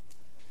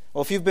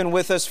Well, if you've been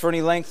with us for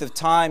any length of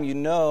time, you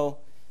know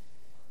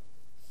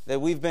that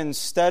we've been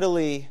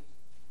steadily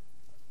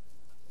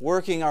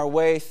working our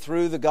way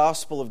through the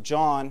Gospel of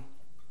John.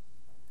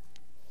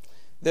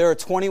 There are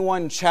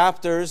 21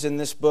 chapters in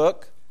this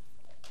book,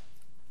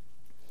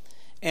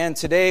 and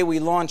today we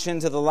launch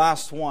into the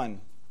last one.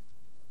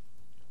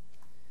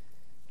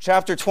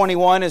 Chapter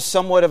 21 is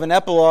somewhat of an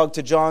epilogue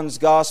to John's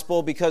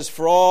Gospel because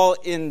for all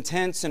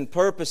intents and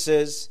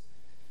purposes,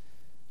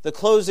 the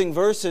closing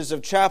verses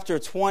of chapter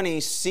 20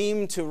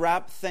 seem to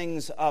wrap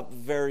things up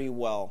very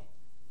well.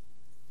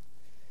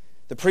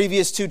 The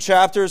previous two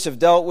chapters have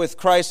dealt with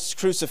Christ's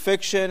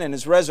crucifixion and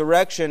His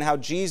resurrection, how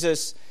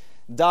Jesus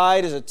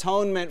died as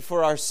atonement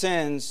for our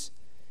sins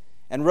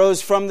and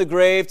rose from the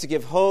grave to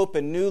give hope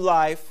and new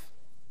life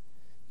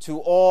to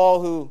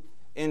all who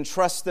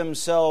entrust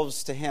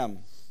themselves to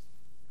Him.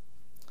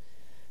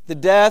 The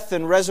death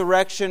and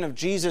resurrection of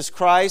Jesus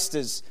Christ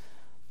is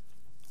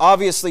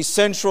obviously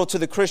central to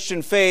the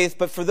Christian faith,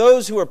 but for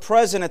those who were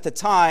present at the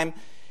time,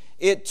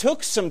 it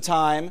took some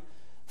time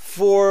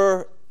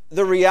for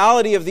the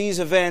reality of these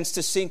events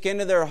to sink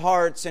into their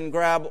hearts and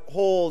grab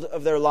hold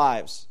of their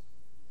lives.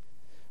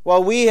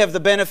 While we have the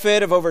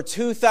benefit of over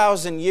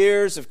 2,000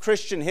 years of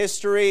Christian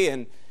history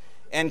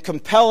and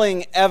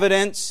compelling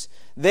evidence,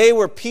 they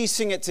were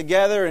piecing it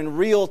together in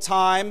real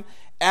time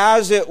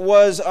as it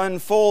was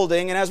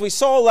unfolding. And as we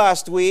saw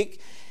last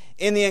week,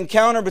 in the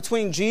encounter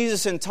between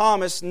Jesus and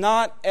Thomas,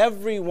 not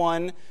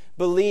everyone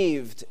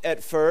believed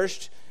at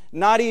first,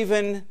 not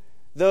even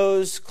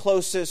those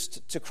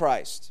closest to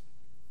Christ.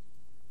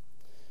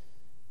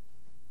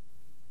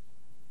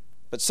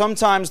 But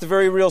sometimes the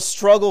very real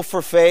struggle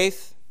for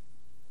faith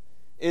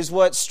is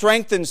what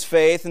strengthens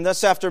faith, and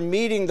thus after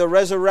meeting the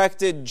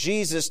resurrected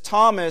Jesus,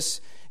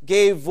 Thomas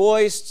gave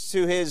voice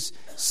to his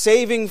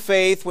saving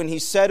faith when he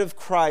said of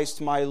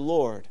Christ, "My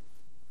Lord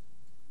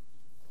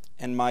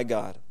and my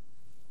God."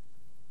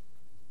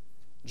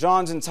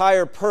 John's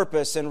entire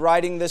purpose in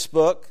writing this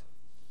book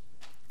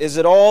is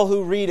that all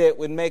who read it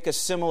would make a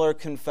similar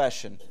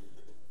confession.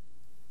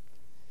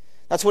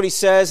 That's what he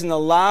says in the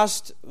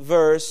last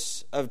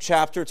verse of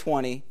chapter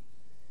 20.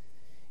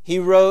 He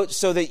wrote,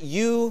 "So that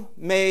you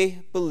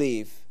may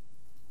believe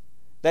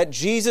that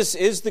Jesus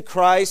is the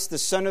Christ, the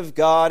Son of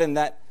God, and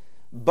that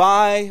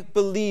by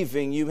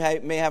believing you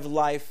may have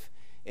life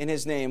in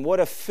His name."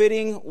 What a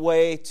fitting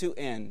way to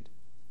end,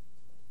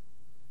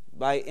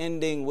 by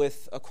ending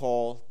with a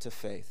call to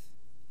faith.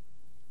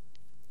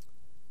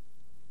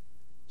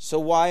 So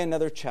why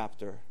another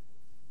chapter?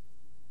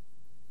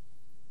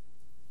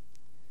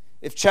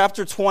 If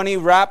chapter 20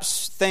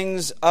 wraps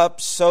things up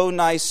so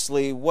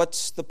nicely,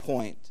 what's the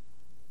point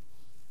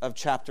of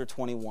chapter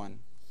 21?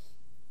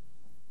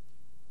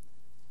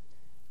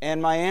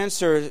 And my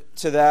answer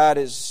to that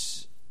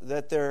is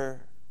that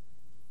there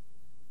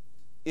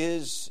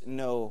is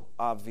no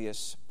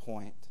obvious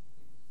point.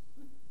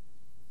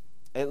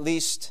 At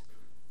least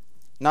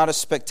not a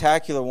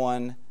spectacular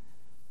one,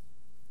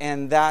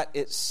 and that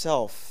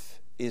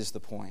itself is the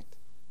point.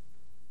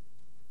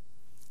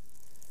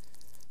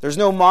 There's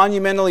no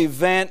monumental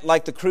event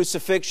like the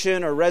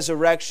crucifixion or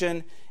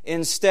resurrection.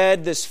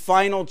 Instead, this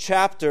final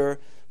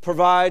chapter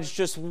provides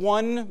just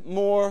one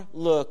more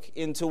look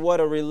into what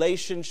a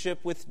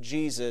relationship with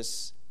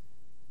Jesus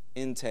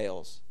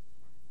entails.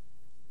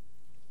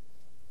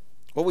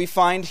 What we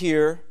find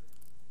here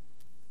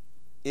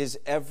is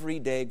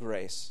everyday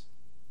grace.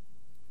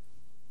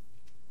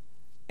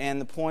 And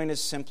the point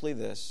is simply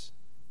this: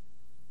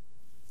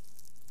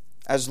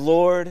 as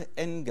Lord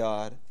and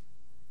God,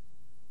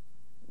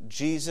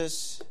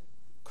 Jesus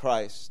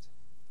Christ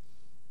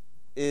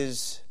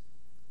is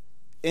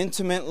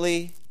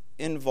intimately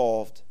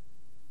involved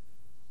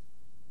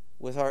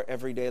with our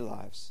everyday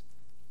lives,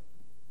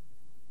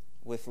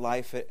 with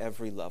life at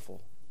every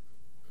level.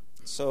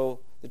 So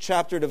the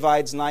chapter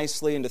divides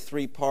nicely into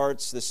three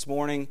parts. This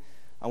morning,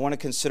 I want to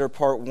consider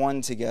part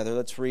 1 together.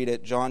 Let's read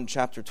it. John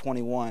chapter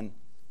 21,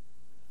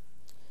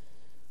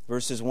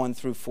 verses 1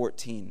 through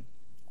 14.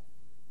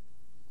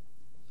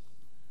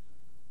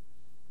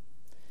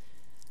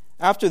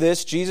 After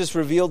this, Jesus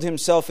revealed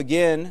Himself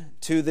again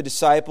to the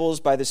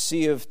disciples by the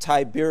Sea of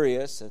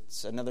Tiberias.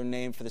 That's another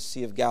name for the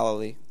Sea of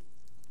Galilee.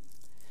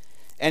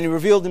 And He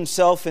revealed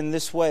Himself in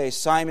this way: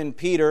 Simon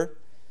Peter,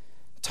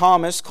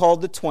 Thomas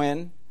called the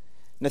twin,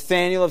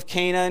 Nathanael of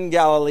Cana in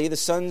Galilee, the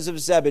sons of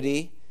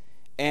Zebedee,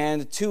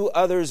 and 2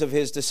 others of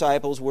His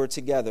disciples were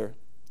together.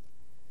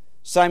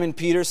 Simon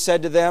Peter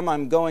said to them,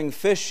 "I'm going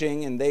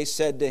fishing." And they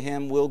said to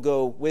him, "We'll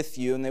go with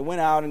you." And they went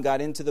out and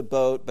got into the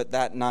boat, but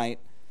that night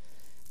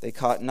they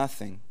caught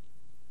nothing.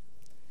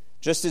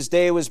 Just as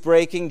day was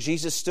breaking,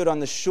 Jesus stood on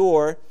the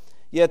shore,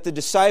 yet the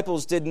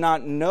disciples did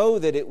not know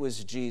that it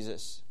was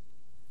Jesus.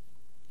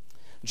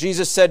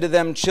 Jesus said to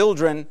them,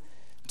 "Children,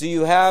 do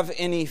you have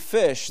any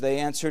fish?" They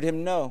answered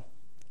Him, "No."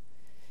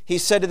 He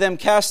said to them,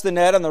 "Cast the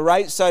net on the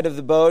right side of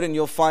the boat, and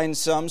you'll find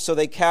some." So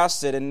they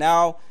cast it, and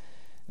now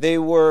they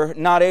were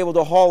not able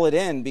to haul it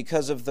in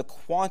because of the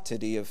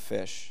quantity of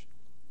fish.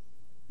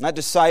 That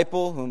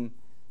disciple whom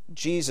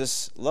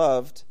Jesus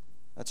loved,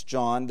 that's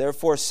John,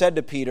 therefore said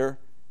to Peter,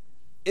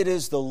 "It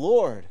is the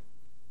Lord."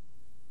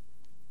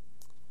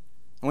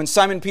 And when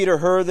Simon Peter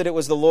heard that it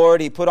was the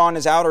Lord, he put on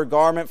his outer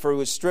garment, for he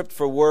was stripped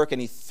for work,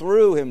 and he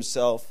threw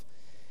himself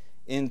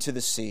into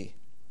the sea.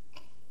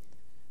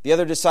 The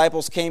other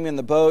disciples came in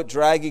the boat,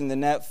 dragging the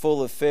net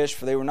full of fish,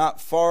 for they were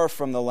not far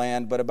from the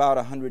land, but about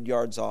 100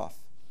 yards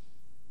off.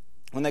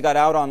 When they got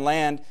out on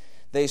land,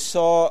 they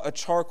saw a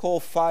charcoal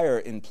fire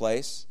in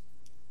place,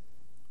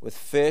 with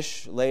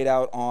fish laid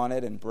out on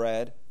it and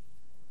bread.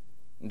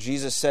 And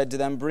Jesus said to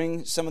them,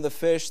 "Bring some of the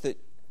fish that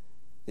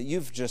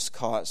you've just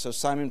caught." So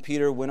Simon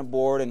Peter went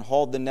aboard and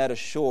hauled the net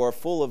ashore,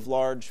 full of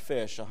large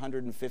fish,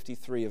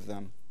 153 of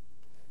them.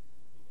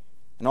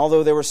 And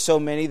although there were so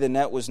many, the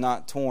net was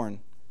not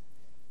torn.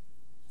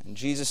 And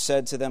Jesus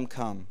said to them,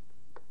 "Come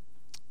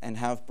and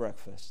have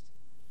breakfast."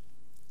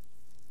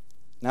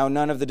 Now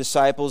none of the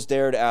disciples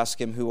dared ask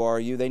him, "Who are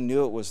you?" They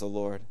knew it was the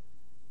Lord.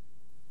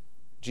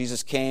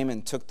 Jesus came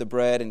and took the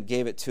bread and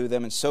gave it to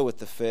them, and so with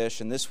the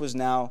fish. And this was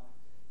now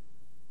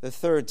the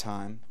third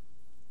time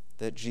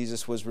that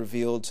Jesus was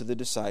revealed to the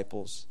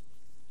disciples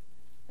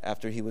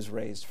after he was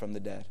raised from the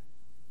dead.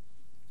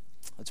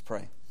 Let's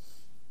pray.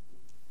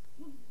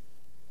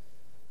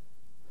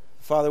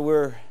 Father,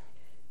 we're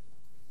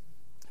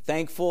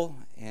thankful,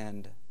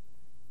 and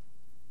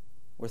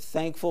we're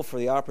thankful for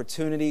the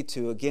opportunity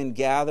to again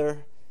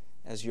gather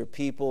as your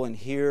people and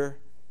hear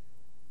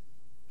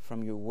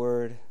from your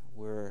word.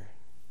 We're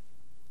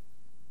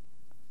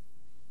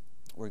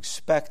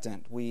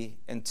expectant. We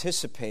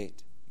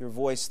anticipate your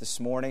voice this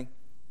morning.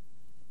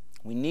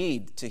 We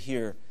need to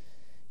hear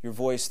your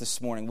voice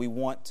this morning. We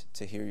want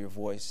to hear your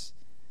voice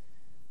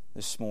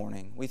this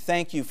morning. We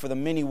thank you for the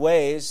many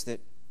ways that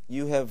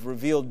you have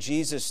revealed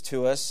Jesus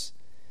to us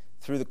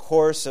through the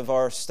course of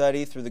our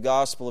study through the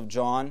Gospel of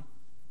John.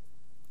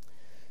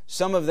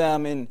 Some of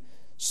them in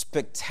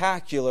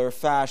spectacular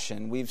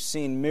fashion. We've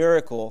seen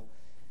miracle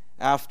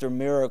after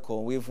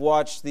miracle. We've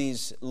watched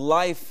these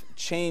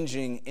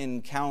life-changing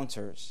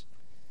encounters.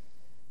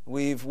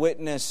 We've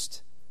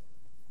witnessed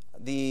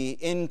the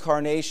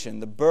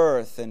incarnation, the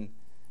birth and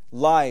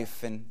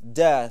life and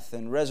death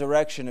and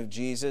resurrection of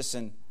Jesus,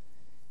 and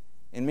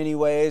in many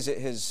ways it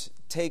has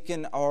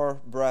taken our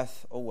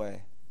breath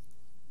away.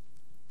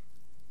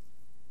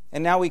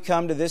 And now we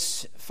come to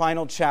this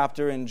final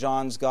chapter in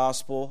John's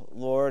Gospel,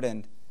 Lord,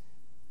 and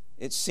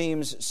it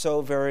seems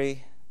so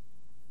very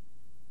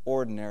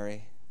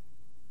ordinary,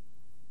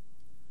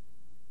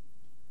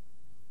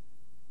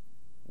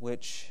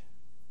 which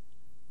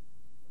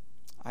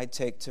I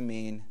take to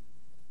mean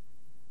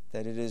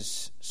that it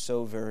is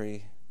so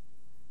very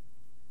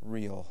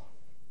real.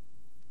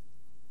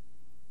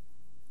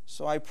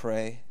 So I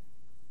pray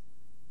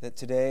that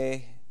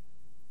today,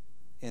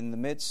 in the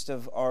midst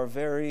of our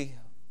very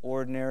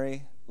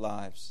ordinary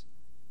lives,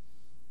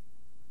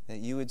 that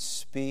you would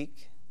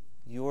speak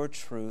your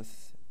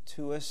truth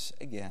to us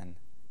again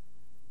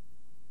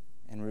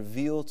and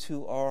reveal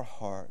to our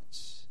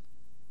hearts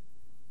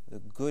the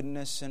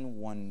goodness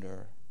and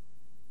wonder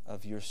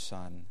of your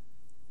Son,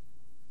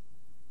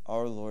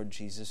 our Lord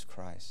Jesus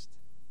Christ.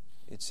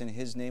 It's in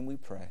his name we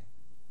pray.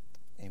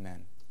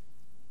 Amen.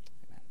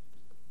 Amen.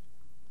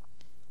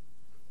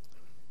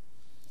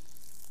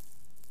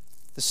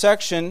 The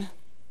section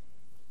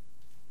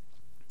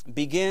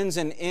begins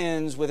and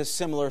ends with a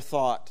similar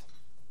thought.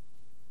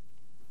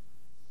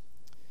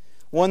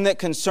 One that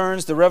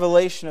concerns the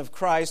revelation of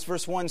Christ.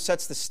 Verse 1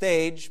 sets the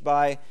stage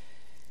by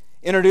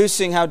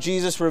introducing how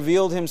Jesus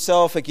revealed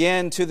himself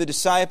again to the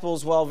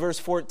disciples, while verse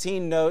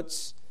 14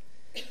 notes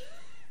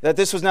that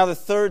this was now the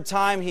third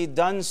time he'd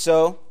done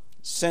so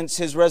since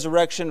his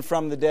resurrection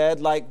from the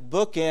dead. Like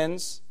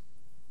bookends,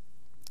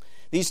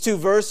 these two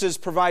verses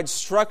provide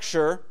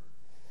structure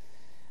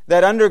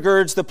that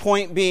undergirds the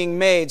point being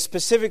made,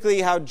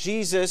 specifically how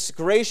Jesus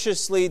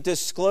graciously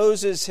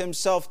discloses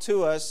himself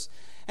to us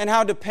and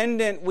how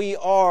dependent we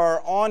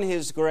are on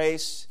his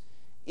grace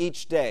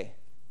each day.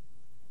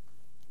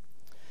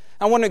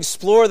 I want to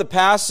explore the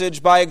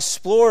passage by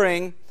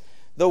exploring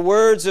the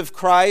words of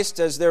Christ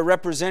as they're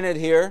represented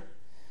here.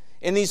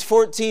 In these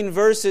 14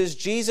 verses,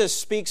 Jesus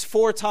speaks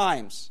 4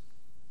 times.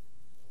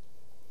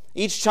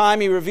 Each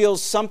time he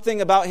reveals something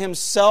about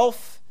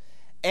himself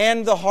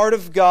and the heart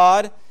of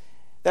God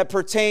that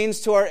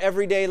pertains to our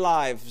everyday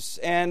lives.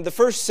 And the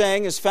first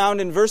saying is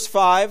found in verse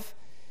 5,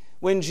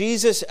 when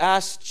Jesus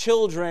asked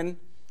children,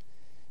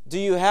 "Do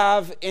you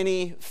have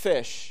any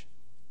fish?"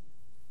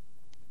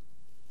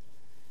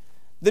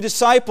 The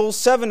disciples,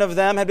 7 of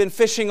them, had been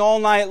fishing all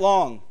night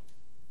long.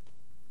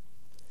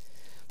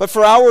 But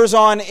for hours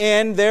on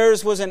end,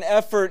 theirs was an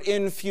effort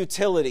in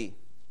futility.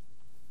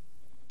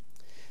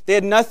 They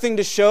had nothing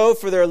to show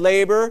for their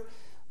labor,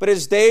 but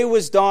as day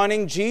was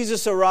dawning,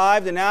 Jesus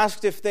arrived and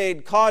asked if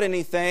they'd caught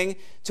anything,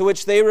 to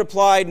which they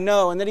replied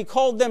no. And that he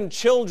called them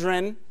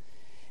children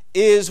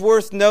is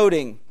worth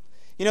noting.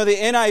 You know, the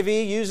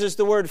NIV uses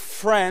the word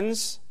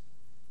friends.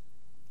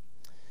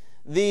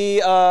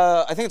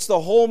 I think it's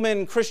the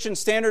Holman Christian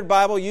Standard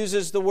Bible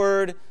uses the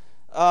word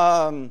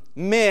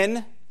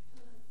men.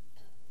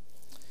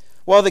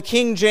 While the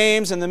King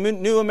James and the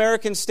New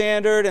American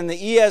Standard and the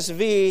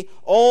ESV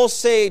all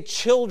say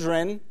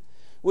children,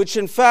 which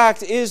in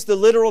fact is the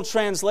literal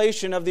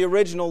translation of the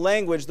original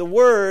language, the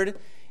word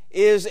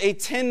is a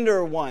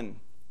tender one.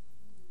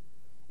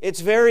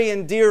 It's very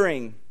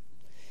endearing.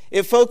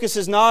 It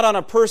focuses not on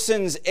a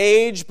person's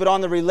age, but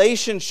on the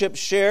relationship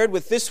shared.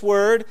 With this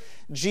word,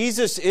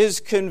 Jesus is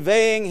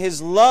conveying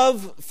his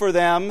love for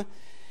them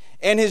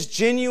and his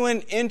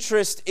genuine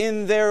interest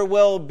in their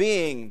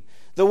well-being.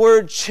 The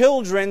word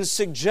children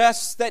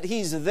suggests that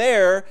he's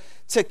there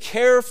to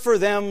care for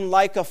them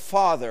like a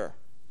father.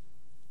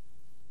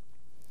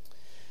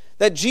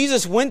 That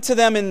Jesus went to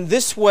them in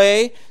this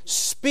way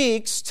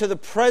speaks to the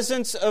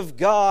presence of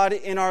God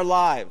in our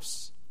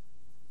lives.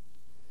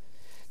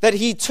 That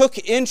he took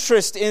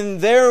interest in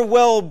their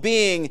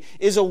well-being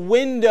is a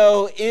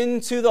window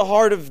into the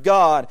heart of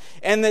God.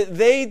 And that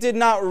they did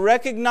not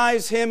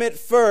recognize him at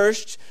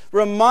first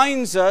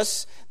reminds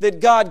us that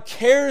God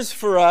cares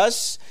for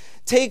us,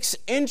 takes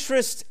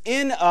interest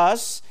in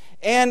us,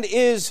 and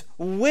is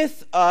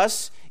with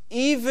us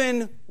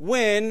even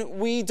when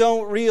we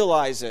don't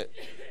realize it.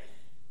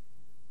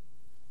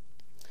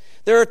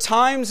 There are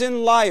times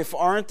in life,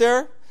 aren't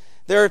there?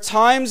 There are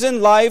times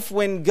in life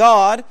when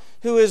God,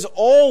 who is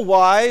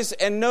all-wise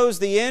and knows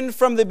the end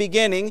from the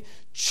beginning,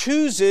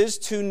 chooses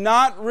to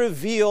not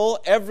reveal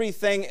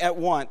everything at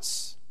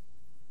once.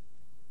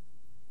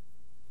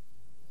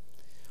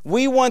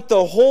 We want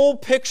the whole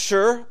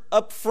picture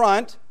up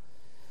front,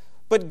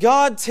 but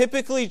God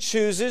typically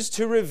chooses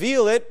to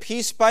reveal it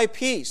piece by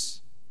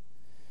piece.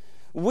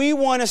 We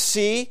want to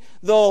see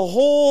the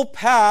whole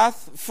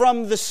path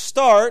from the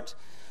start.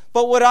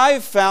 But what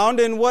I've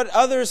found and what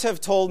others have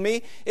told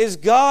me is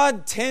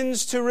God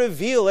tends to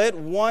reveal it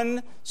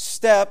one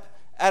step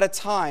at a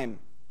time.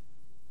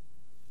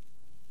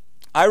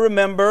 I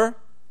remember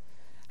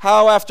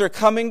how after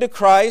coming to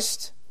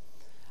Christ,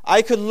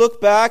 I could look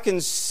back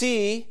and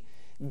see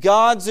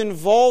God's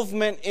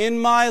involvement in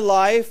my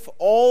life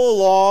all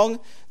along,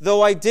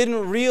 though I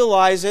didn't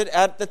realize it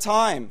at the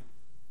time.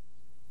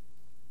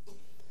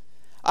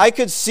 I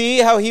could see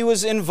how he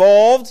was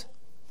involved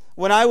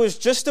when I was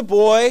just a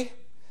boy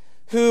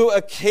who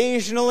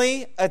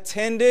occasionally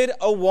attended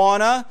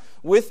Awana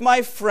with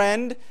my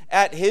friend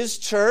at his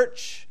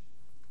church.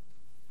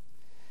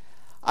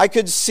 I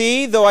could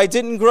see, though I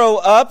didn't grow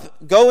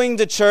up going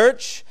to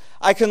church,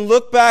 I can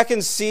look back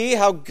and see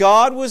how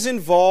God was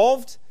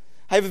involved.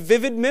 I have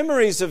vivid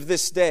memories of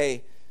this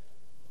day.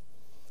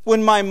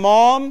 When my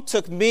mom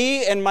took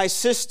me and my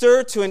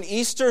sister to an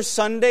Easter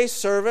Sunday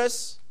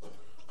service,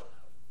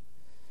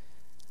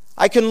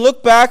 I can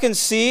look back and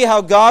see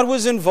how God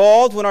was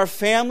involved when our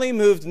family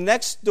moved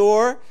next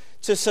door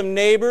to some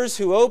neighbors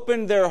who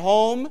opened their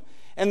home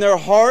and their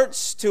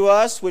hearts to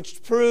us,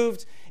 which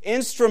proved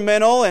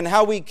instrumental in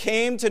how we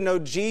came to know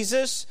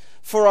Jesus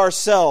for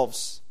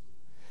ourselves.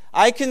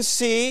 I can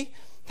see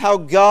how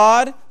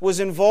God was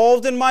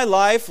involved in my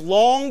life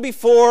long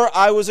before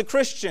I was a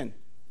Christian.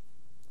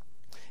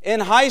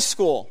 In high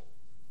school,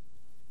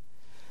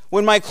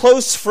 when my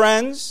close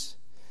friends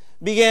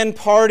began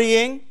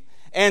partying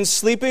and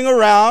sleeping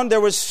around, there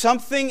was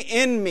something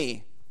in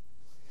me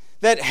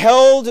that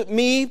held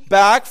me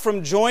back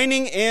from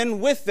joining in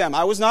with them.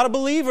 I was not a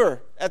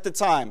believer at the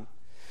time,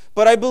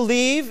 but I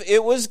believe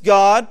it was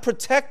God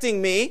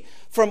protecting me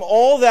from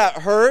all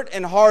that hurt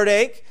and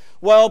heartache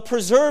while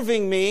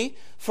preserving me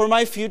for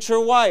my future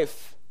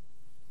wife.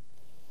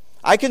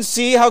 I can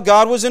see how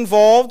God was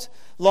involved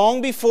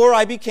long before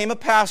I became a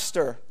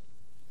pastor.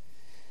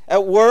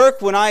 At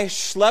work, when I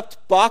schlepped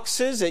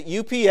boxes at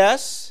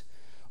UPS,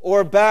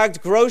 or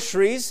bagged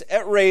groceries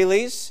at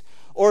Raley's,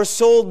 or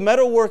sold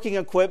metalworking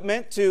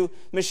equipment to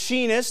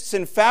machinists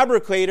and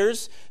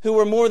fabricators who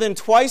were more than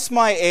twice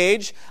my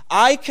age,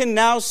 I can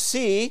now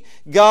see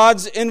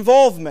God's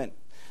involvement.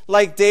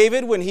 Like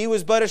David, when he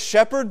was but a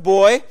shepherd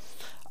boy,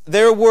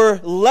 there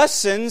were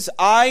lessons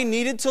I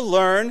needed to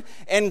learn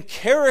and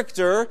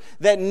character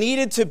that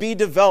needed to be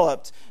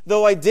developed.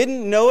 Though I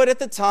didn't know it at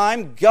the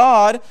time,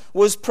 God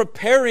was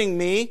preparing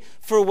me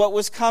for what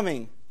was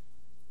coming.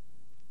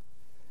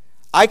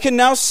 I can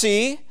now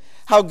see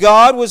how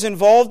God was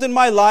involved in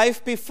my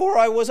life before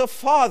I was a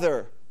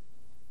father.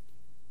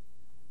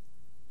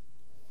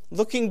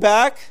 Looking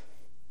back,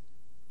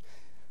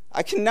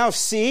 I can now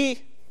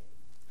see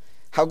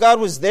how God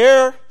was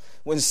there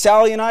when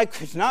Sally and I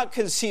could not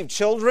conceive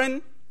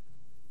children.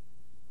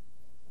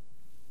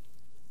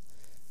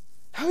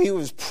 How he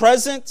was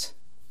present.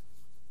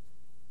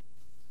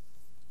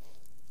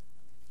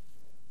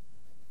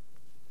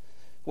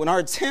 When our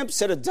attempts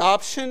at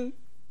adoption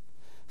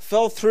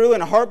fell through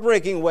in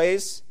heartbreaking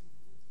ways.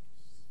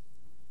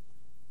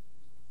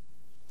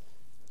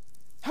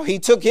 How he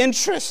took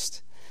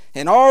interest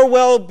in our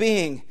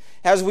well-being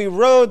as we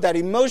rode that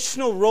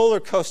emotional roller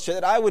coaster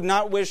that I would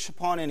not wish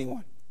upon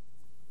anyone.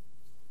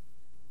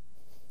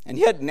 And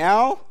yet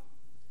now,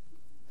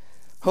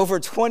 over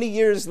 20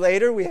 years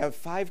later, we have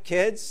 5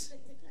 kids.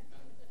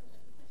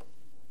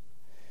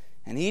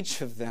 And each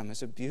of them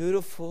is a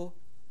beautiful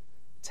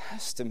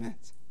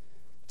testament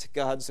to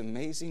God's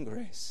amazing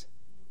grace.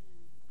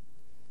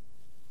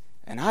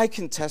 And I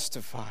can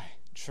testify,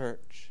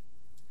 church,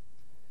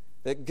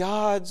 that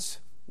God's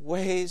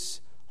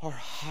ways are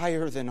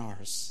higher than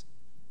ours,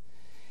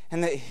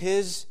 and that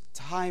His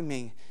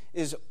timing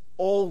is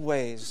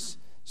always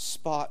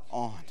spot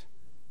on.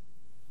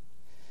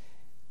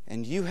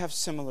 And you have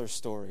similar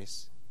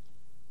stories.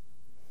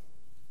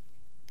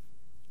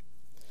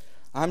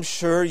 I'm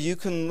sure you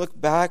can look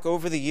back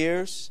over the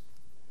years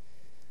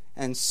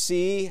and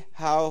see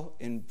how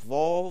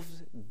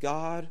involved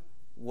God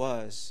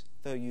was,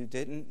 though you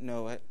didn't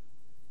know it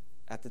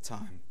at the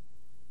time.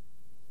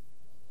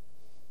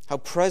 How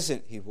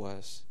present He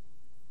was.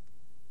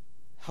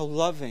 How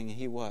loving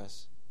He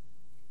was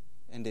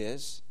and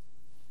is.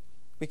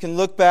 We can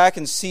look back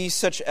and see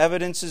such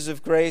evidences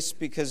of grace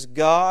because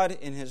God,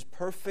 in His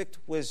perfect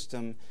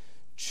wisdom,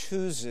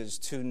 chooses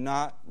to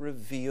not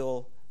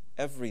reveal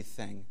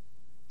everything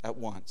at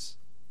once.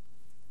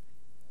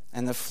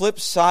 And the flip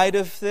side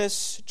of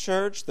this,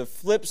 church, the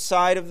flip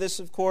side of this,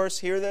 of course,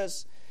 hear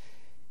this,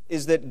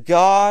 is that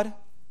God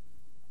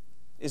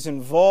is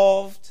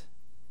involved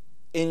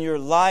in your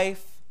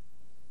life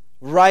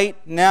right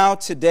now,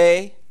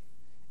 today,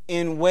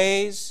 in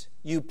ways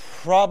you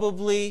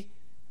probably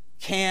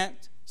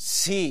can't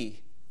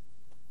see.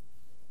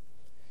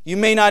 You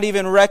may not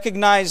even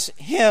recognize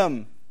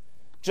Him,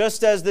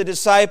 just as the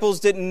disciples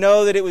didn't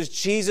know that it was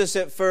Jesus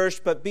at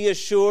first, but be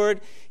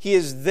assured He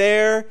is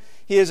there.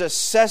 He is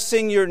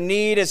assessing your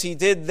need as He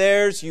did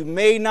theirs. You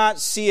may not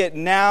see it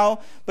now,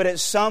 but at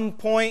some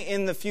point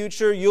in the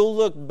future, you'll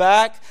look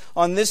back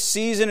on this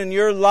season in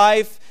your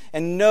life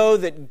and know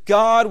that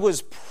God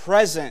was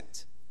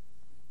present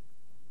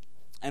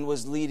and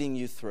was leading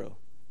you through.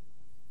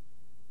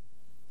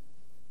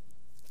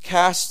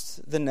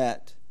 Cast the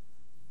net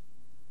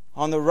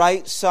on the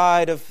right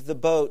side of the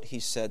boat, He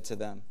said to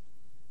them,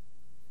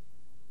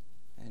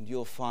 and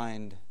you'll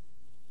find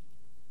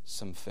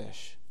some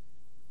fish.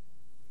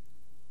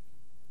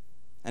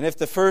 And if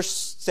the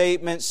first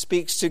statement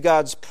speaks to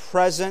God's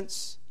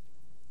presence,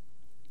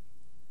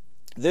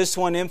 this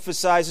one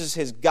emphasizes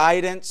His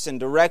guidance and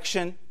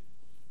direction,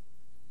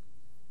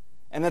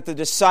 and that the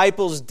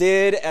disciples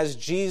did as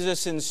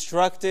Jesus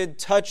instructed,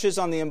 touches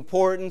on the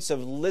importance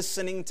of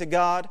listening to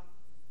God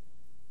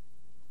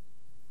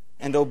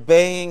and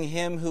obeying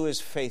Him who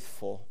is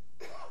faithful.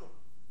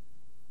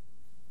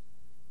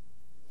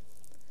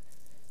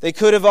 They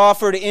could have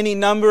offered any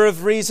number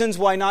of reasons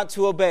why not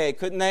to obey,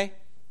 couldn't they?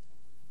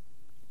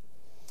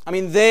 I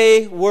mean,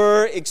 they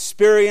were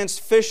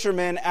experienced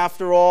fishermen,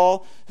 after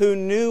all, who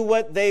knew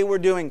what they were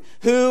doing.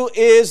 Who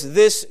is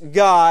this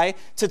guy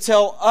to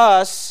tell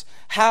us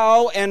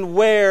how and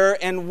where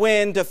and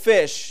when to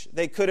fish?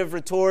 They could have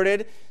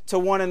retorted to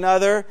one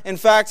another. In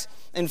fact,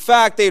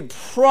 they'd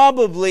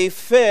probably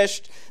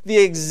fished the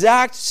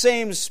exact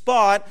same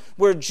spot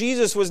where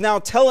Jesus was now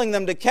telling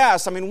them to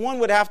cast. I mean, one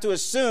would have to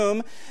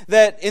assume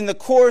that in the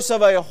course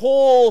of a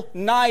whole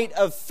night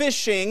of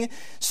fishing,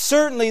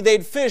 certainly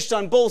they'd fished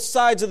on both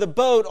sides of the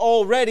boat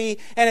already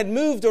and had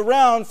moved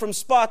around from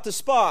spot to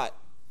spot.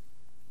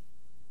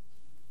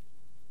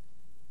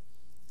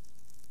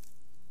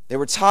 They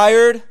were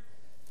tired.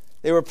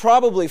 They were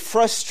probably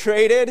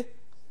frustrated,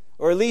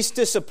 or at least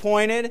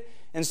disappointed.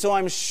 And so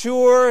I'm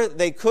sure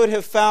they could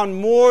have found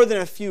more than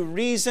a few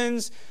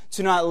reasons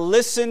to not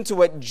listen to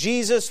what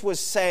Jesus was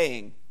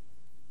saying.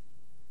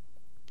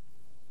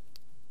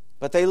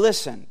 But they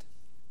listened.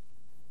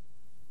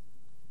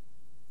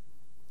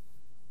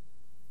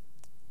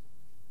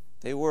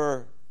 They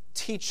were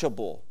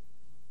teachable.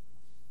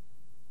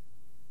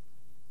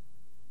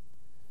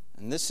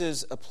 And this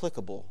is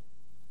applicable.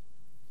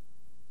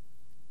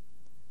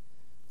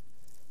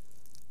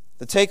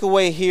 The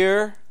takeaway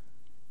here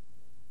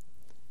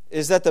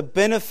is that the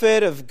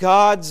benefit of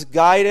God's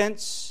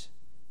guidance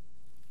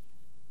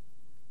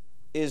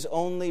is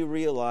only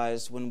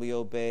realized when we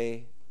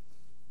obey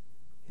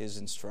His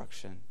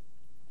instruction.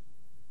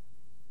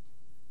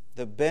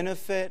 The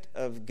benefit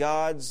of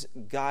God's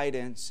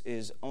guidance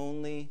is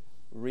only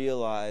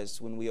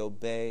realized when we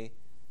obey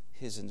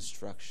His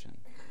instruction.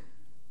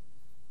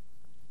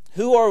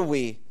 Who are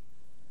we?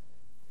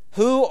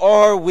 Who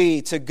are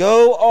we to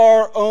go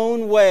our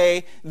own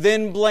way,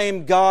 then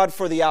blame God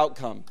for the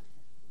outcome?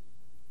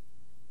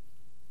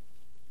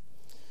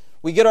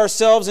 We get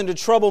ourselves into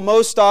trouble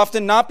most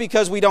often, not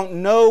because we don't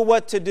know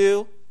what to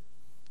do,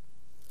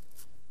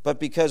 but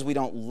because we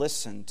don't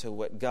listen to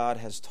what God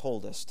has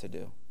told us to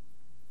do.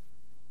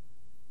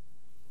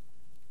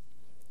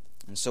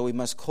 And so we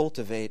must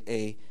cultivate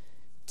a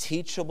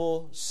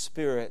teachable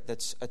spirit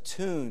that's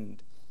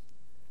attuned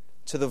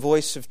to the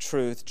voice of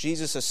truth.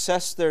 Jesus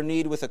assessed their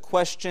need with a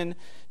question,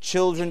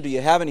 "Children, do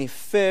you have any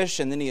fish?"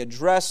 And then He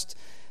addressed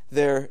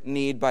their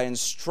need by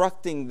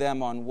instructing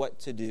them on what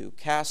to do.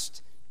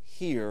 Cast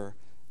here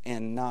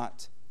and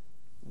not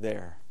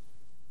there.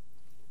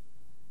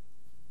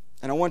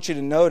 And I want you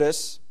to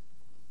notice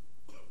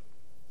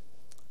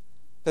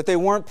that they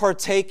weren't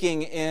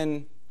partaking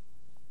in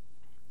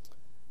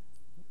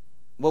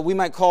what we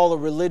might call a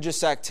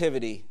religious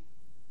activity.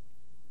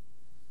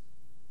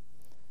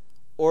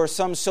 or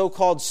some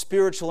so-called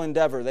spiritual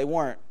endeavor. They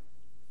weren't.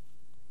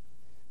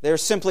 They were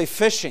simply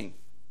fishing.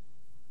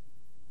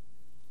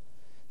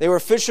 They were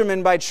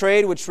fishermen by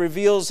trade, which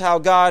reveals how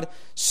God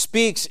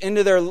speaks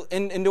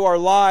into our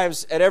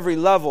lives at every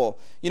level.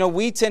 You know,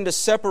 we tend to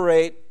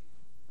separate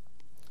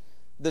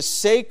the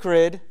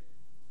sacred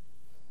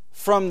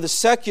from the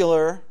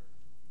secular,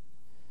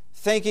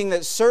 thinking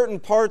that certain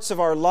parts of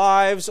our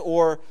lives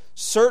or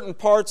certain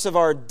parts of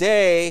our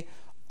day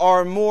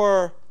are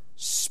more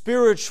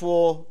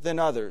spiritual than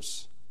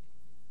others.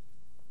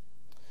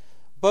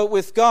 But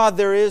with God,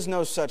 there is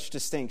no such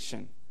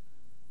distinction.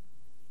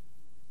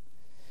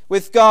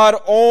 With God,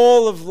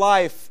 all of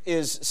life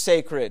is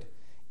sacred,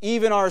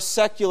 even our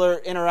secular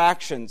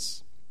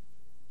interactions.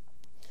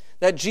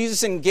 That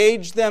Jesus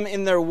engaged them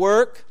in their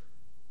work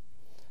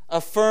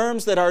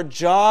affirms that our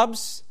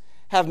jobs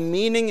have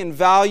meaning and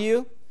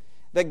value,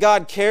 that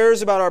God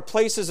cares about our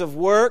places of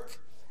work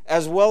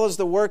as well as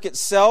the work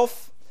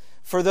itself.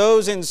 For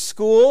those in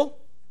school,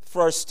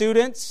 for our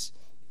students,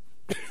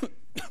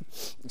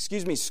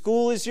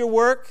 school is your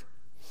work.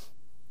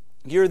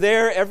 You're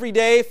there every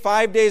day,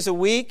 5 days a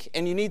week,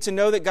 and you need to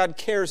know that God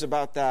cares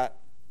about that.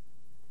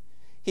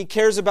 He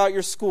cares about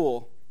your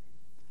school.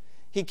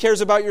 He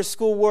cares about your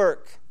school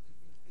work.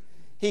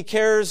 He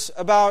cares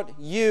about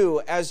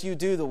you as you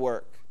do the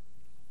work.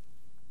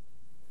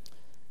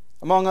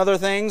 Among other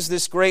things,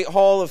 this great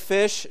haul of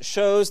fish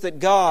shows that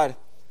God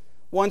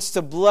wants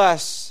to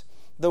bless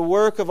the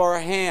work of our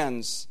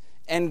hands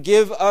and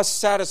give us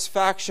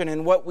satisfaction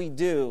in what we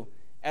do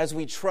as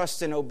we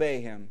trust and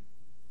obey Him,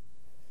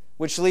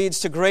 which leads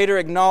to greater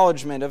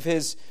acknowledgement of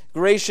His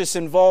gracious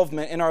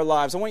involvement in our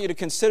lives. I want you to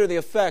consider the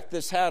effect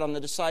this had on the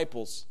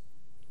disciples.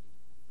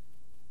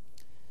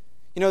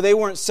 You know, they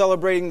weren't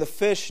celebrating the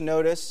fish,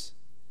 notice,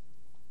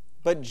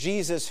 but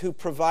Jesus who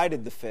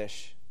provided the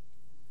fish.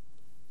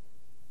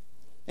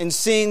 In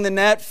seeing the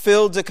net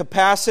filled to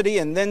capacity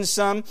and then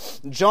some,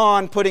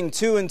 John, putting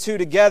 2 and 2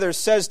 together,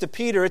 says to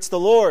Peter, "It's the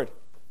Lord."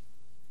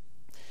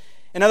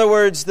 In other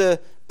words, the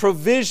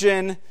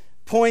provision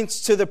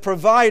points to the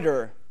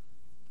provider.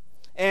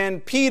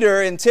 And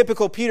Peter, in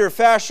typical Peter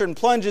fashion,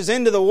 plunges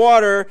into the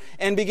water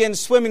and begins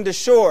swimming to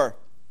shore.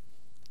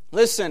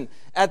 Listen,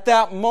 at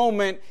that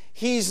moment,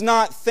 he's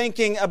not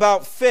thinking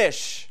about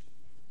fish.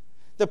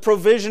 The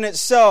provision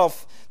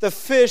itself, the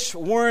fish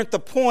weren't the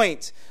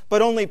point,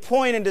 but only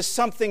pointed to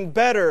something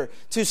better,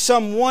 to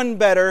someone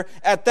better.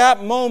 At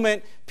that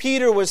moment,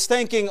 Peter was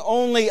thinking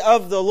only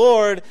of the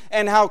Lord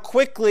and how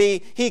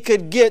quickly he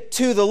could get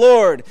to the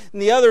Lord.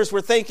 And the others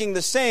were thinking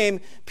the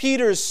same.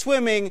 Peter's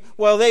swimming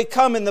while they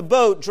come in the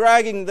boat,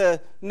 dragging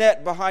the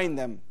net behind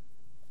them.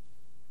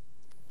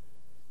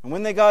 And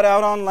when they got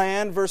out on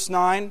land, verse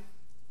 9,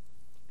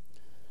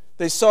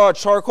 they saw a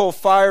charcoal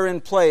fire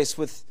in place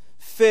with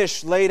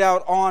fish laid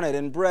out on it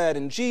and bread.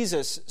 And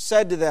Jesus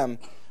said to them,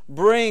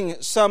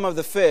 "Bring some of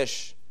the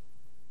fish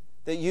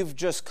that you've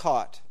just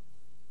caught."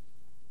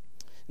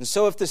 And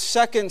so if the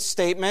second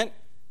statement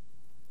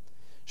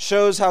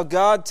shows how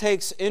God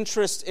takes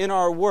interest in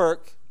our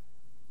work,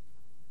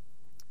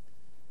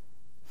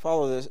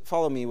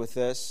 follow me with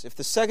this. If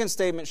the second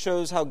statement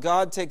shows how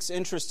God takes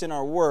interest in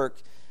our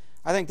work,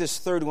 I think this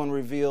third one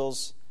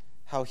reveals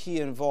how He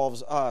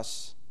involves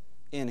us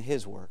in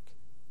His work.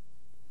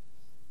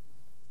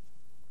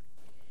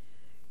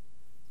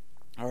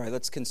 All right,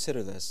 let's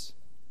consider this.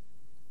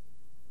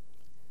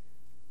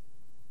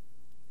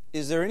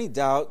 Is there any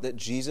doubt that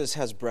Jesus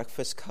has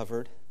breakfast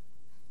covered?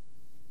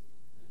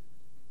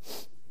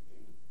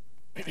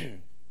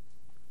 And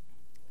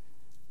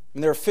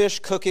there are fish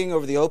cooking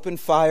over the open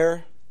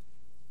fire,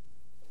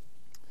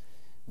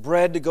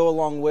 bread to go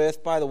along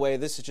with. By the way,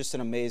 this is just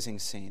an amazing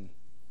scene.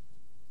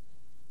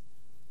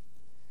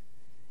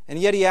 And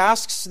yet He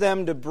asks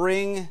them to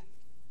bring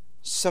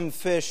some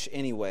fish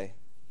anyway.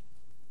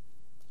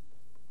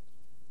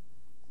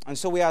 And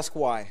so we ask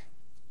why.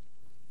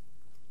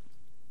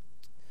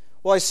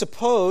 Well, I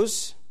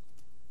suppose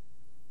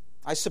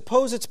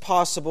it's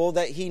possible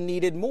that He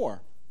needed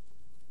more.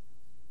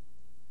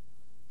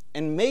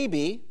 And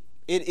maybe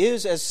it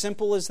is as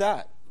simple as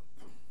that.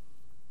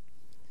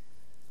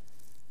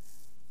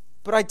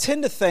 But I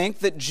tend to think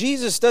that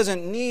Jesus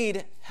doesn't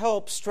need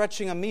help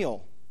stretching a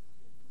meal.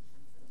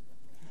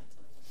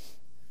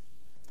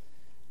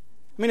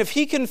 I mean, if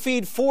He can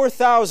feed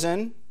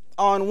 4,000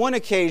 on one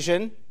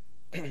occasion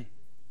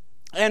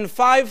and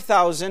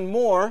 5,000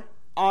 more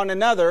on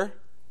another,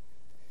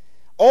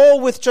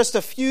 all with just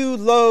a few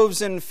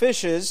loaves and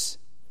fishes,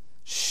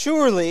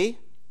 surely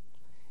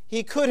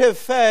He could have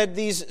fed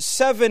these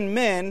 7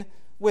 men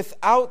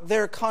without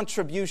their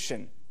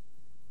contribution.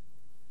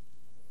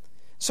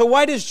 So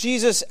why does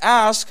Jesus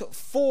ask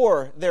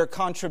for their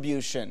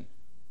contribution?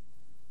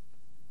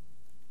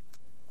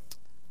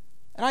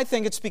 And I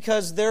think it's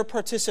because their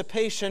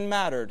participation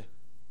mattered.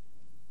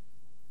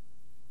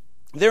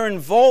 Their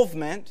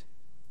involvement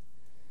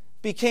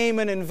became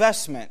an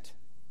investment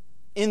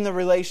in the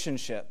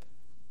relationship.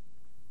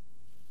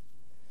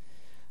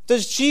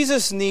 Does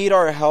Jesus need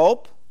our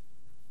help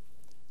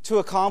to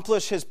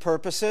accomplish His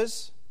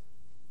purposes?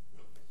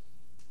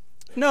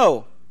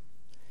 No.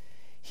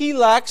 He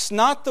lacks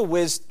not the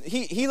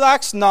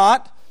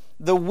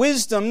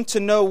wisdom to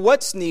know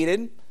what's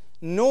needed,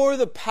 nor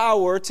the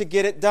power to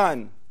get it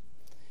done.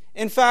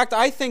 In fact,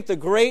 I think the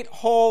great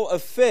haul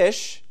of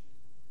fish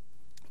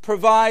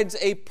provides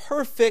a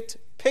perfect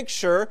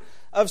picture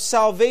of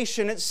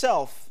salvation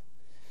itself.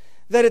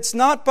 That it's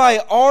not by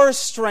our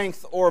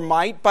strength or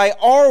might, by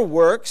our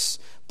works,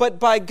 but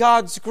by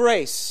God's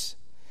grace.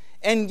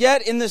 And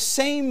yet, in the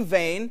same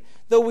vein,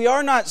 though we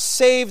are not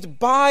saved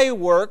by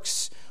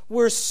works,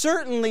 we're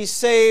certainly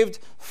saved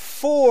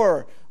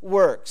for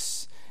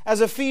works. As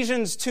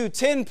Ephesians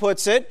 2:10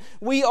 puts it,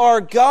 we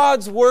are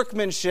God's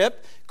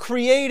workmanship,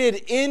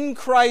 created in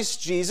Christ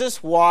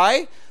Jesus.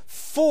 Why?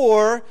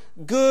 For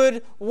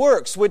good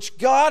works, which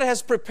God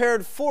has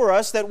prepared for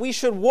us that we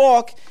should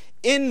walk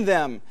in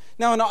them.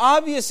 Now, an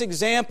obvious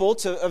example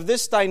of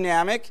this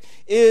dynamic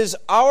is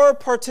our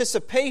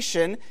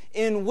participation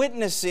in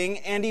witnessing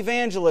and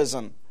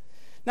evangelism.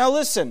 Now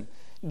listen,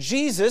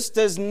 Jesus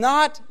does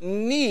not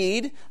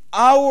need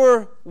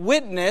our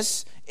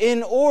witness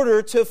in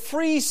order to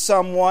free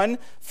someone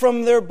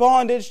from their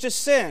bondage to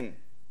sin.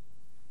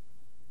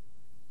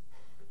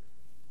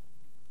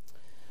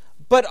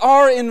 But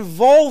our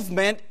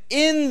involvement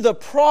in the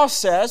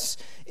process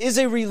is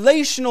a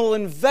relational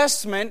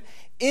investment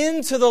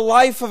into the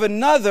life of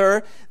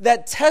another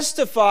that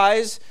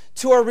testifies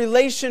to our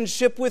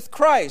relationship with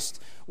Christ.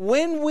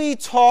 When we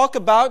talk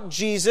about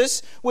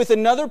Jesus with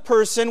another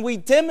person, we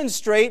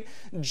demonstrate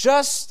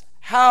just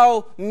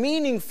how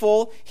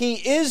meaningful He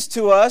is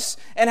to us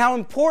and how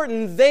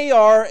important they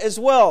are as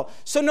well.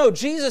 So no,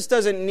 Jesus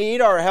doesn't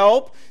need our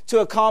help to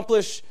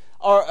accomplish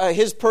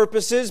His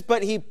purposes,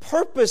 but He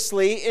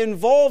purposely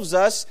involves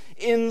us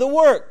in the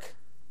work.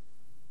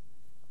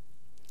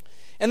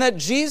 And that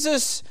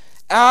Jesus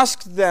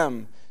asked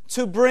them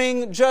to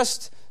bring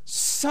just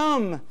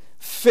some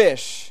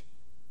fish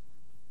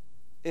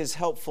is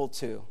helpful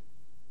too.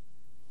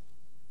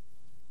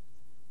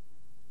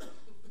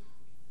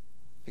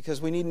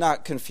 Because we need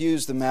not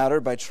confuse the matter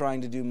by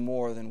trying to do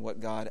more than what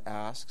God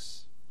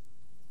asks.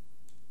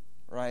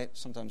 Right?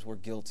 Sometimes we're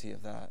guilty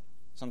of that.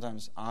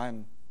 Sometimes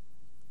I'm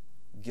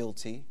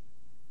guilty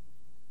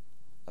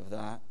of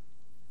that.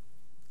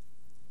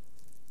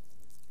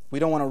 We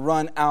don't want to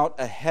run out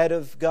ahead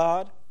of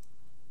God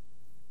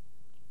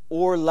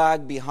or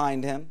lag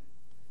behind Him,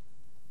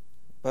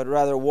 but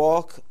rather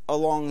walk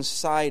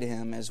alongside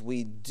Him as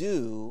we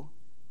do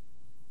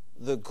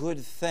the good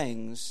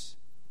things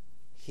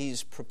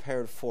He's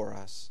prepared for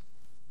us.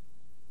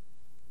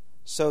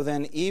 So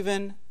then,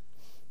 even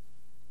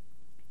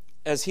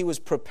as He was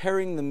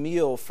preparing the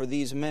meal for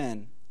these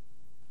men,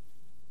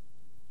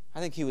 I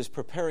think He was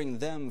preparing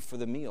them for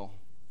the meal.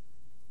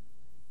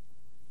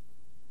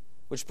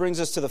 Which brings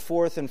us to the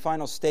fourth and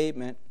final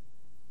statement,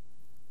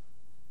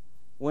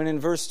 when in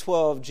verse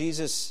 12,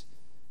 Jesus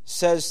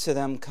says to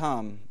them,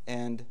 "Come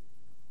and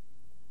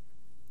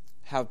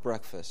have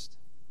breakfast."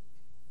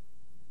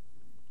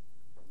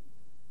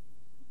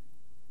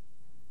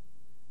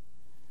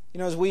 You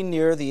know, as we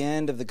near the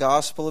end of the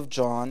Gospel of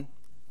John,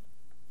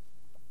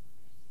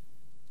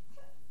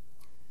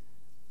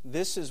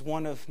 this is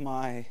one of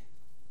my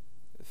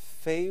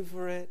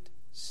favorite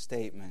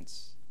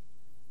statements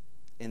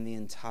in the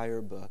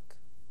entire book.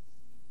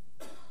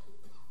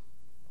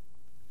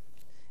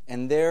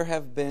 And there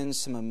have been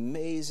some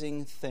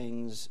amazing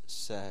things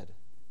said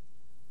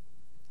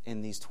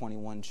in these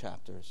 21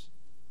 chapters.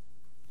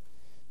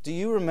 Do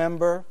you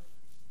remember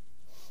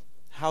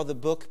how the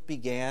book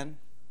began?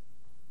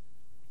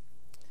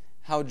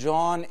 How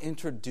John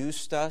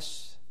introduced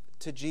us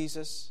to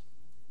Jesus?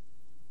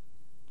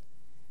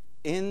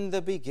 In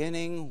the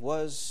beginning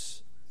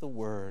was the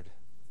Word,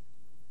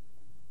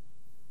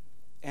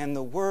 and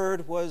the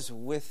Word was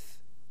with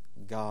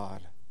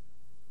God,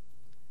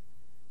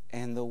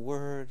 and the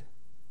Word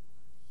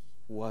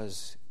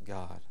was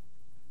God.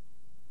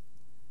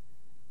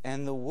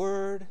 And the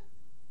Word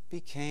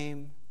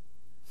became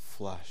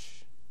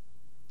flesh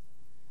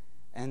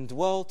and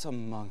dwelt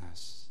among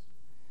us.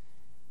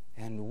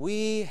 And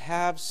we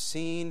have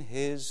seen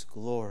His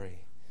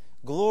glory.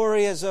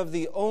 Glory as of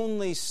the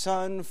only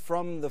Son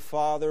from the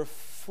Father,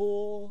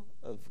 full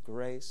of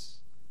grace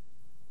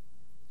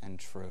and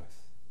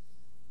truth.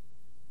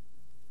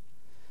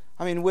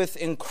 I mean, with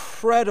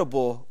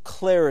incredible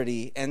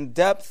clarity and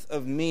depth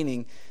of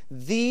meaning,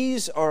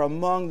 these are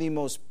among the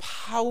most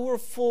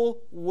powerful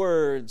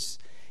words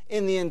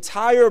in the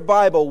entire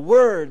Bible.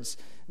 Words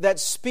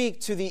that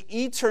speak to the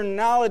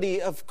eternality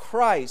of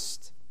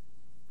Christ,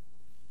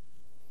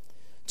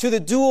 to the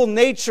dual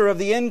nature of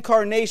the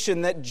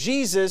incarnation, that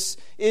Jesus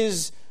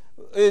is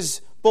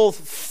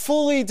both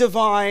fully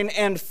divine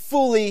and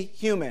fully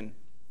human.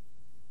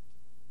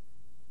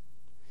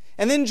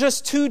 And then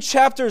just 2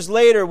 chapters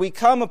later, we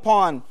come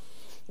upon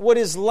what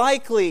is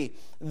likely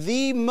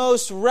the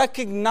most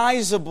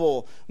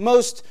recognizable,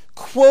 most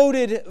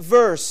quoted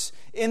verse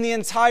in the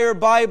entire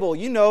Bible.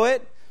 You know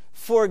it.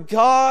 For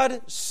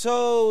God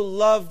so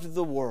loved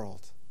the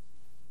world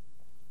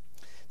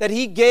that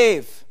He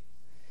gave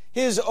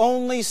His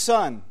only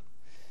Son,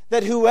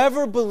 that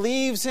whoever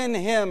believes in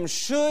him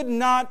should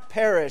not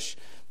perish,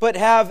 but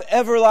have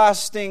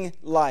everlasting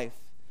life.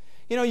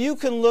 You know, you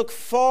can look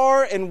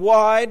far and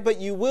wide, but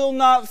you will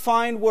not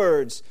find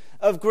words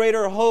of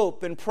greater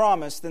hope and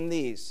promise than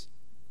these.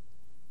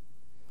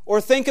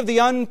 Or think of the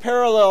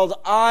unparalleled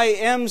I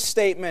am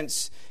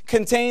statements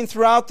contained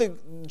throughout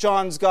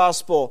John's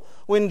Gospel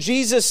when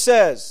Jesus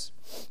says,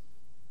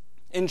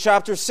 in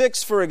chapter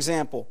 6, for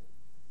example,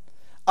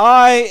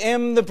 I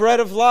am the bread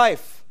of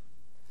life.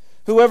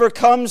 Whoever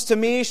comes to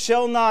me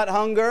shall not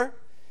hunger,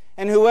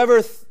 and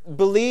whoever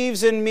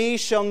believes in me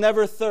shall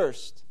never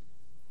thirst.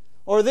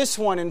 Or this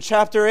one in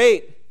chapter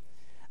 8,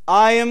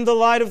 I am the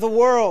light of the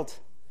world.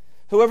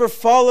 Whoever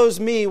follows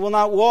me will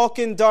not walk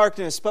in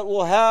darkness, but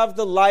will have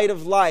the light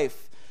of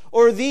life.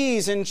 Or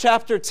these in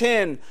chapter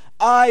 10,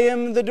 I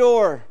am the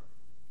door.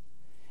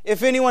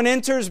 If anyone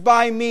enters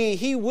by me,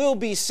 he will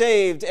be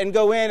saved and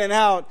go in and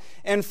out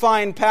and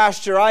find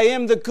pasture. I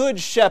am the good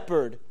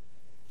shepherd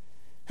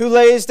who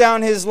lays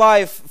down his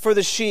life for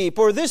the sheep.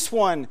 Or this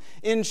one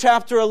in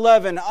chapter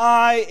 11,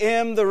 I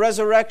am the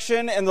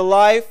resurrection and the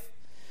life.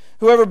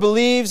 Whoever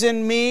believes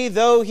in me,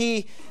 though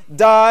he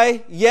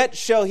die, yet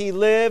shall he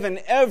live, and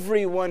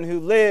everyone who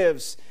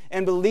lives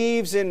and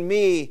believes in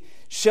me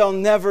shall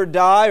never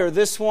die. Or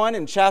this one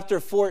in chapter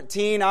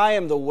 14, I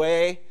am the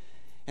way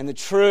and the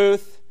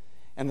truth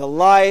and the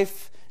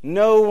life.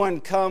 No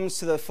one comes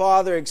to the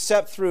Father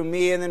except through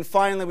me. And then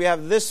finally we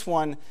have this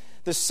one,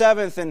 the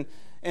seventh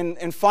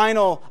and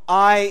final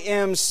I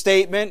am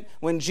statement,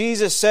 when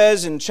Jesus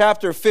says in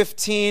chapter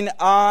 15,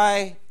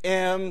 I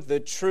am the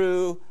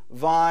true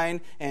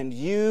vine, and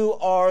you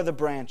are the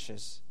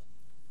branches.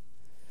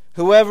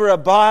 Whoever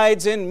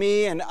abides in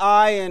me and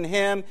I in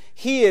him,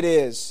 he it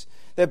is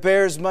that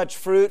bears much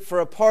fruit, for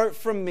apart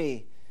from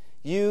me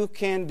you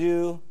can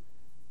do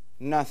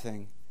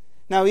nothing.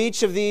 Now,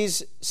 each of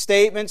these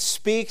statements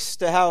speaks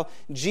to how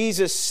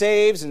Jesus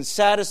saves and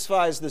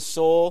satisfies the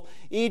soul.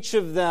 Each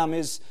of them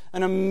is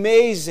an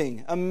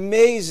amazing,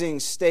 amazing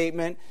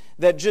statement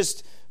that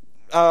just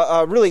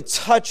really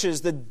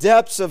touches the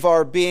depths of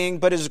our being.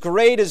 But as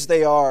great as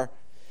they are,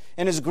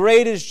 and as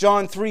great as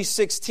John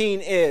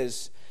 3:16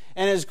 is,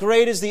 and as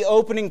great as the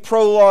opening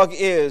prologue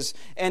is,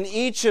 and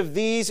each of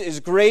these is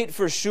great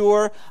for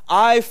sure,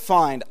 I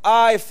find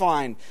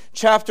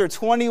chapter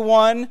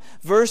 21,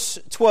 verse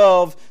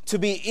 12, to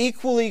be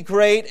equally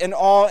great and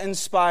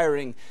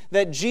awe-inspiring.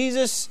 That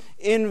Jesus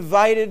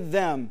invited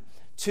them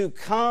to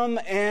come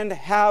and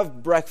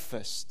have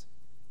breakfast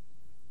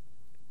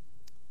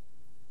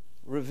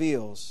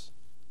reveals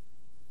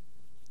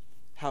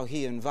how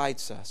he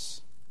invites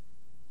us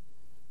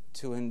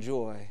to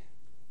enjoy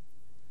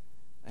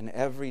an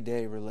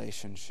everyday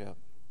relationship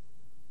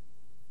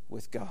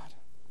with God.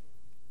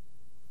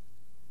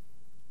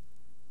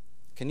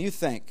 Can you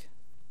think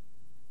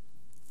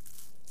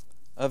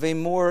of a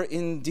more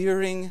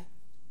endearing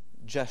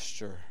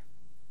gesture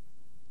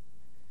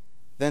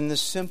than the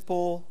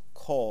simple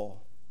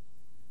call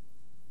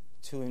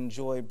to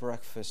enjoy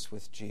breakfast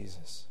with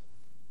Jesus?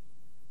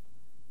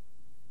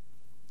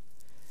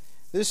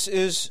 This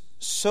is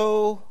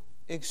so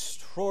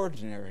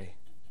extraordinary,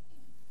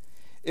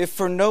 if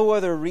for no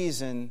other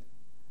reason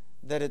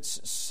that it's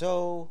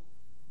so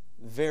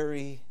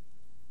very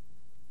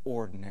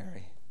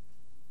ordinary.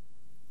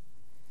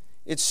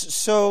 It's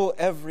so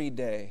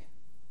everyday.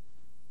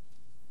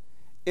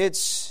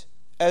 It's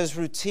as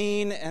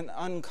routine and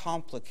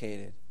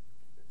uncomplicated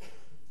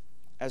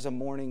as a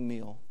morning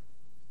meal.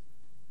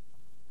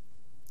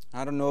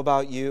 I don't know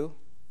about you,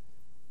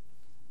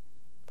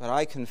 but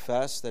I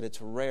confess that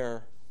it's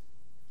rare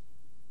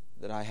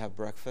that I have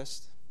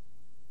breakfast.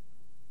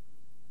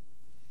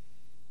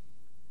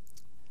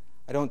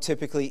 I don't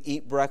typically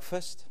eat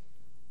breakfast.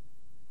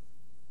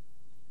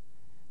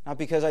 Not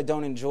because I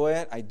don't enjoy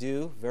it. I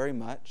do very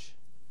much.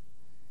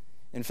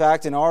 In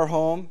fact, in our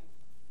home,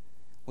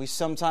 we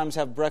sometimes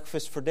have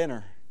breakfast for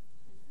dinner.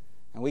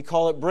 And we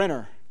call it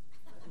Brenner.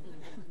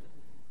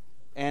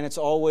 And it's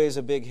always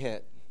a big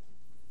hit.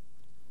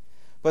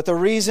 But the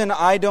reason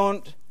I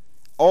don't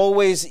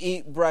always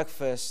eat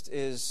breakfast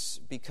is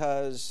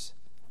because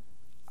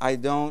I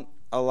don't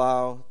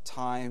allow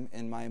time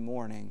in my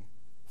morning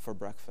for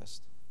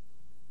breakfast.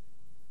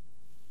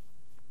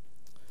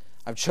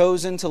 I've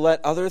chosen to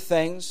let other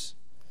things,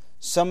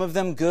 some of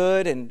them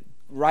good and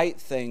right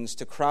things,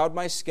 to crowd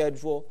my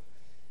schedule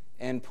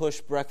and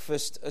push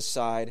breakfast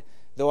aside.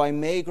 Though I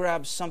may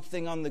grab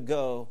something on the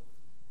go,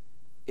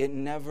 it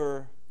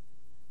never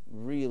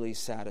really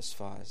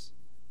satisfies.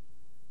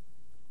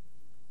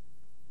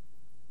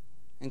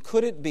 And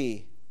could it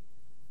be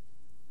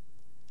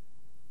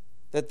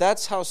that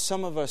that's how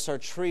some of us are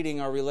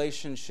treating our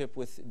relationship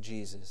with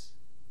Jesus?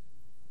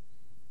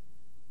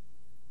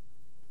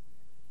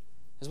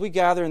 As we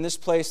gather in this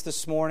place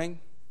this morning,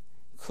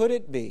 could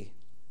it be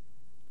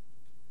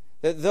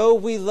that though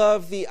we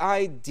love the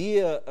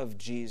idea of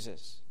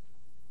Jesus,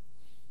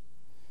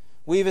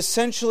 we've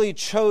essentially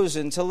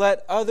chosen to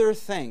let other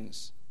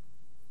things,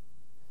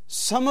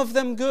 some of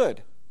them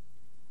good,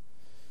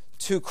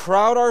 to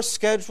crowd our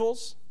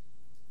schedules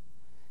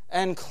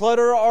and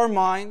clutter our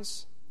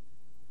minds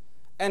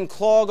and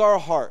clog our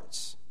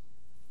hearts.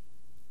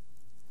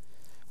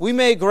 We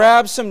may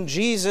grab some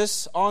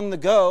Jesus on the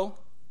go,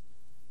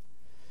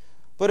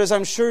 but as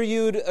I'm sure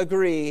you'd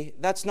agree,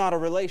 that's not a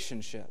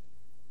relationship.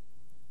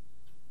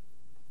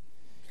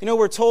 You know,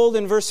 we're told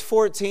in verse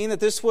 14 that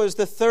this was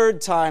the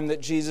third time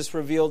that Jesus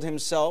revealed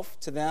himself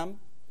to them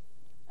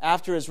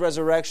after his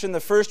resurrection. The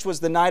first was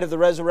the night of the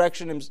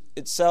resurrection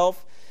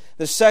itself.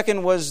 The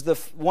second was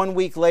 1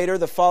 week later,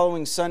 the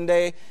following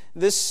Sunday.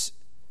 This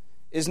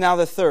is now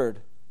the third.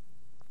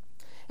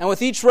 And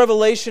with each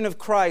revelation of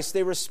Christ,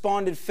 they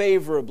responded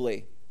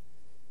favorably.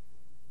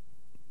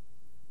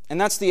 And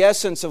that's the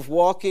essence of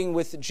walking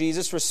with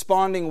Jesus,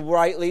 responding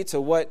rightly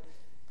to what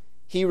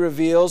he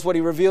reveals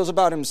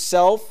about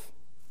himself,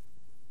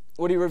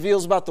 what he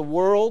reveals about the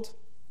world,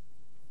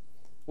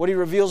 what he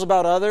reveals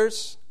about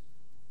others,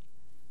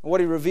 and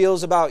what he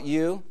reveals about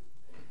you.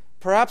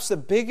 Perhaps the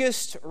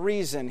biggest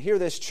reason, hear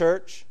this,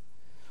 church,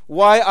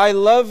 why I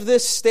love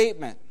this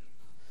statement,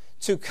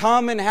 to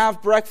come and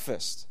have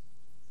breakfast,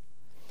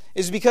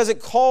 is because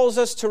it calls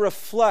us to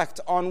reflect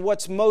on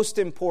what's most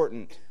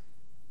important.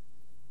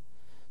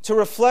 To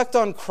reflect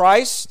on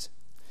Christ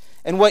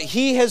and what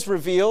he has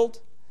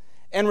revealed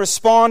and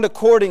respond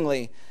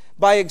accordingly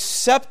by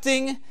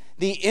accepting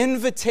the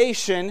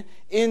invitation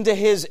into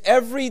his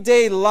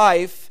everyday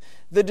life.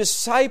 The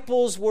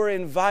disciples were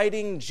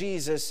inviting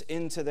Jesus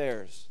into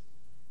theirs.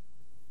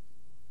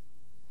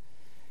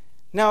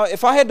 Now,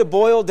 if I had to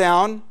boil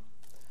down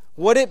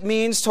what it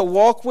means to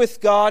walk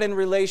with God in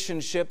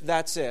relationship,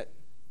 that's it.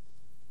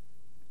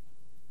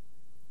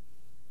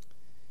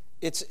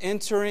 It's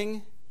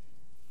entering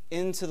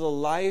into the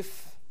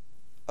life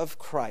of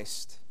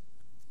Christ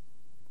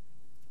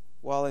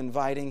while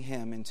inviting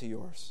him into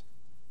yours.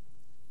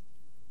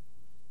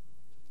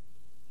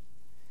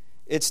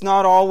 It's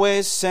not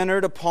always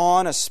centered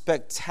upon a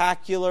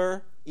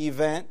spectacular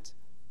event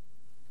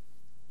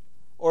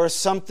or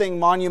something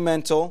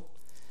monumental,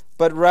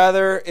 but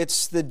rather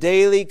it's the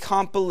daily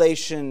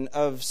compilation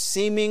of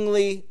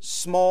seemingly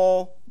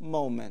small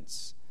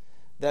moments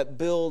that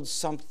build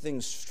something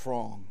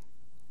strong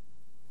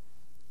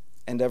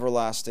and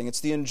everlasting.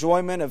 It's the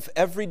enjoyment of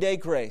everyday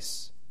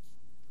grace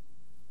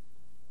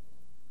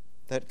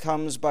that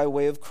comes by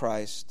way of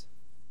Christ,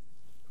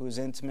 who is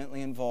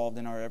intimately involved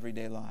in our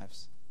everyday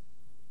lives.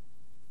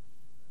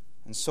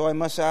 And so I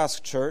must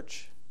ask,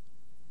 church,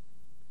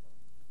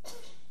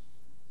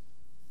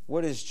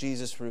 what is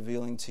Jesus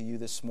revealing to you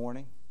this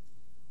morning?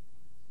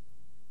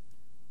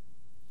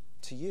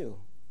 To you.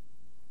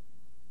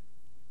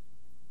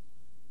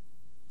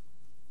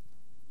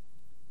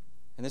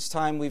 And this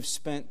time we've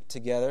spent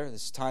together,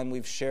 this time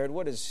we've shared,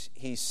 what is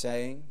he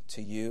saying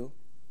to you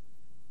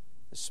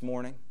this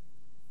morning?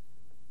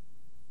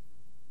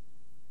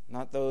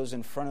 Not those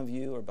in front of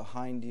you or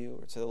behind you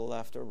or to the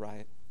left or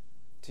right,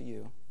 to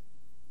you.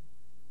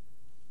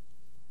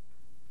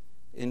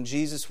 In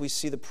Jesus we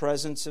see the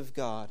presence of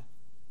God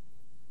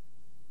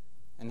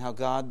and how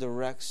God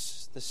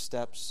directs the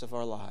steps of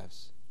our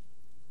lives.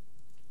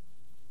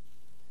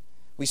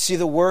 We see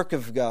the work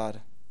of God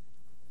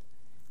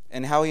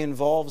and how he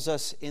involves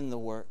us in the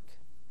work.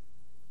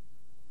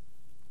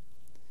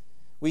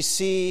 We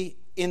see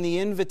in the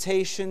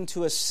invitation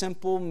to a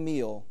simple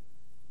meal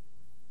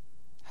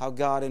how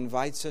God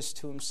invites us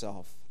to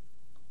himself.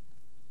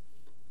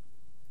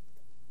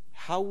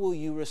 How will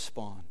you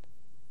respond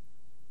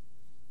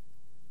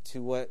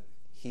to what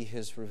he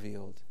has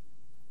revealed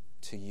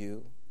to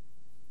you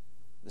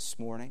this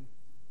morning?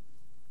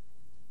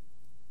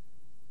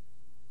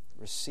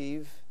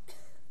 Receive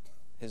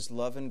his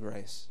love and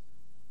grace.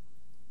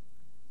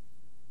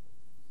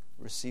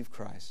 Receive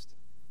Christ.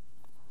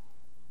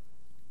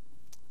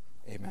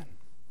 Amen.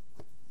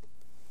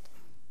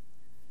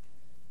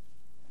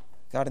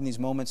 God, in these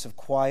moments of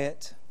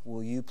quiet,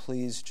 will you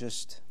please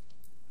just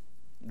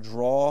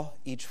draw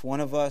each one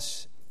of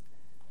us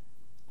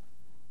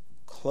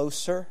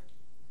closer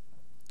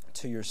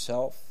to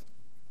yourself?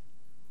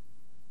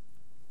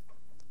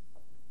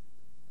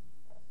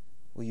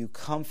 Will you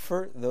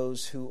comfort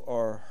those who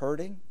are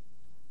hurting?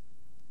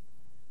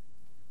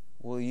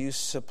 Will you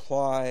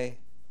supply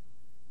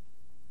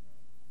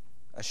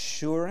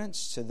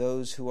assurance to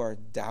those who are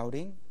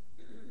doubting?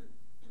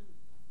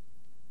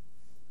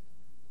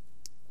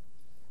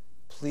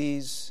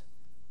 Please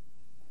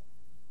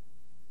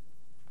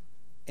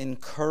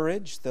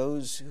encourage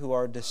those who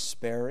are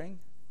despairing.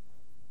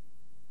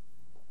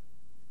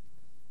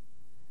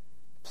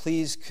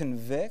 Please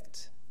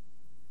convict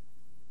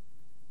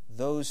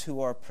those who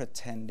are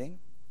pretending.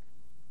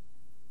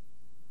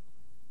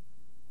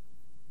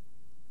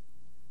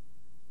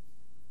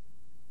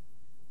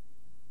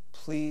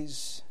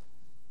 Please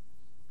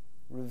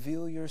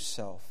reveal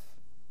yourself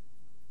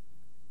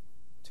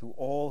to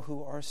all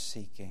who are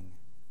seeking,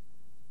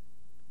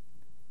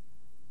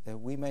 that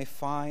we may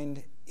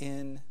find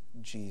in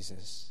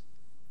Jesus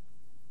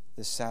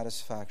the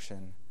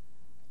satisfaction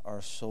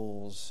our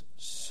souls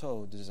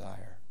so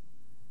desire.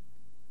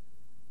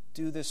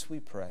 Do this,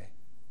 we pray,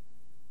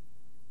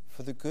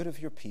 for the good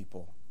of your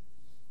people,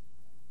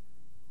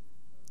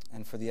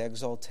 and for the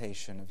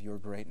exaltation of your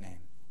great name.